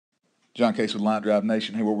John Case with Line Drive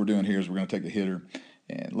Nation. Hey, what we're doing here is we're going to take a hitter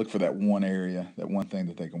and look for that one area, that one thing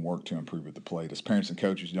that they can work to improve at the plate. As parents and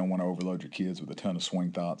coaches, you don't want to overload your kids with a ton of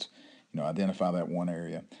swing thoughts. Identify that one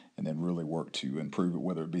area and then really work to improve it,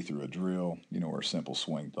 whether it be through a drill, or a simple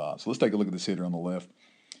swing thought. So let's take a look at this hitter on the left.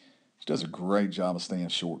 She does a great job of staying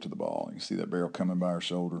short to the ball. You can see that barrel coming by her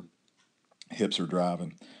shoulder. Hips are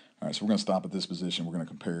driving. All right, so we're going to stop at this position. We're going to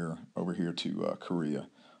compare over here to Korea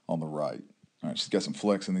on the right. All right, she's got some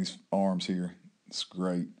flex in these arms here. It's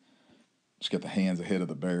great. She's got the hands ahead of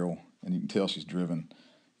the barrel, and you can tell she's driven,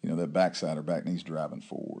 that backside, her back knee's driving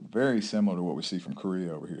forward. Very similar to what we see from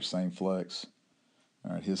Korea over here. Same flex.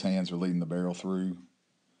 All right, his hands are leading the barrel through,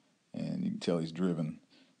 and you can tell he's driven,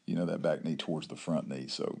 that back knee towards the front knee.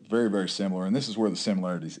 So very, very similar, and this is where the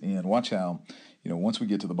similarities end. Watch how, once we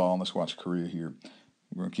get to the ball, and let's watch Korea here.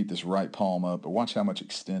 We're going to keep this right palm up, but watch how much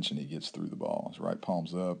extension he gets through the ball. His right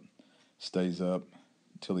palm's up, stays up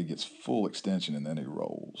until he gets full extension, and then he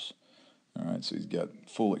rolls. All right, so he's got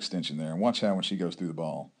full extension there. And watch how when she goes through the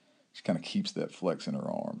ball, she kind of keeps that flex in her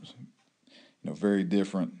arms. Very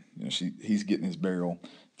different. He's getting his barrel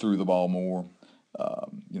through the ball more,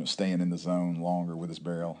 staying in the zone longer with his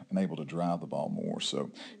barrel and able to drive the ball more.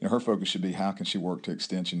 So, her focus should be how can she work to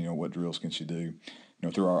extension, what drills can she do.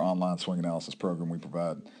 Through our online swing analysis program, we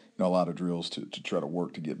provide, a lot of drills to try to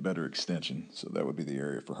work to get better extension. So that would be the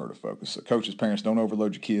area for her to focus. So coaches, parents, don't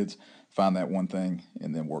overload your kids. Find that one thing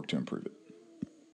and then work to improve it.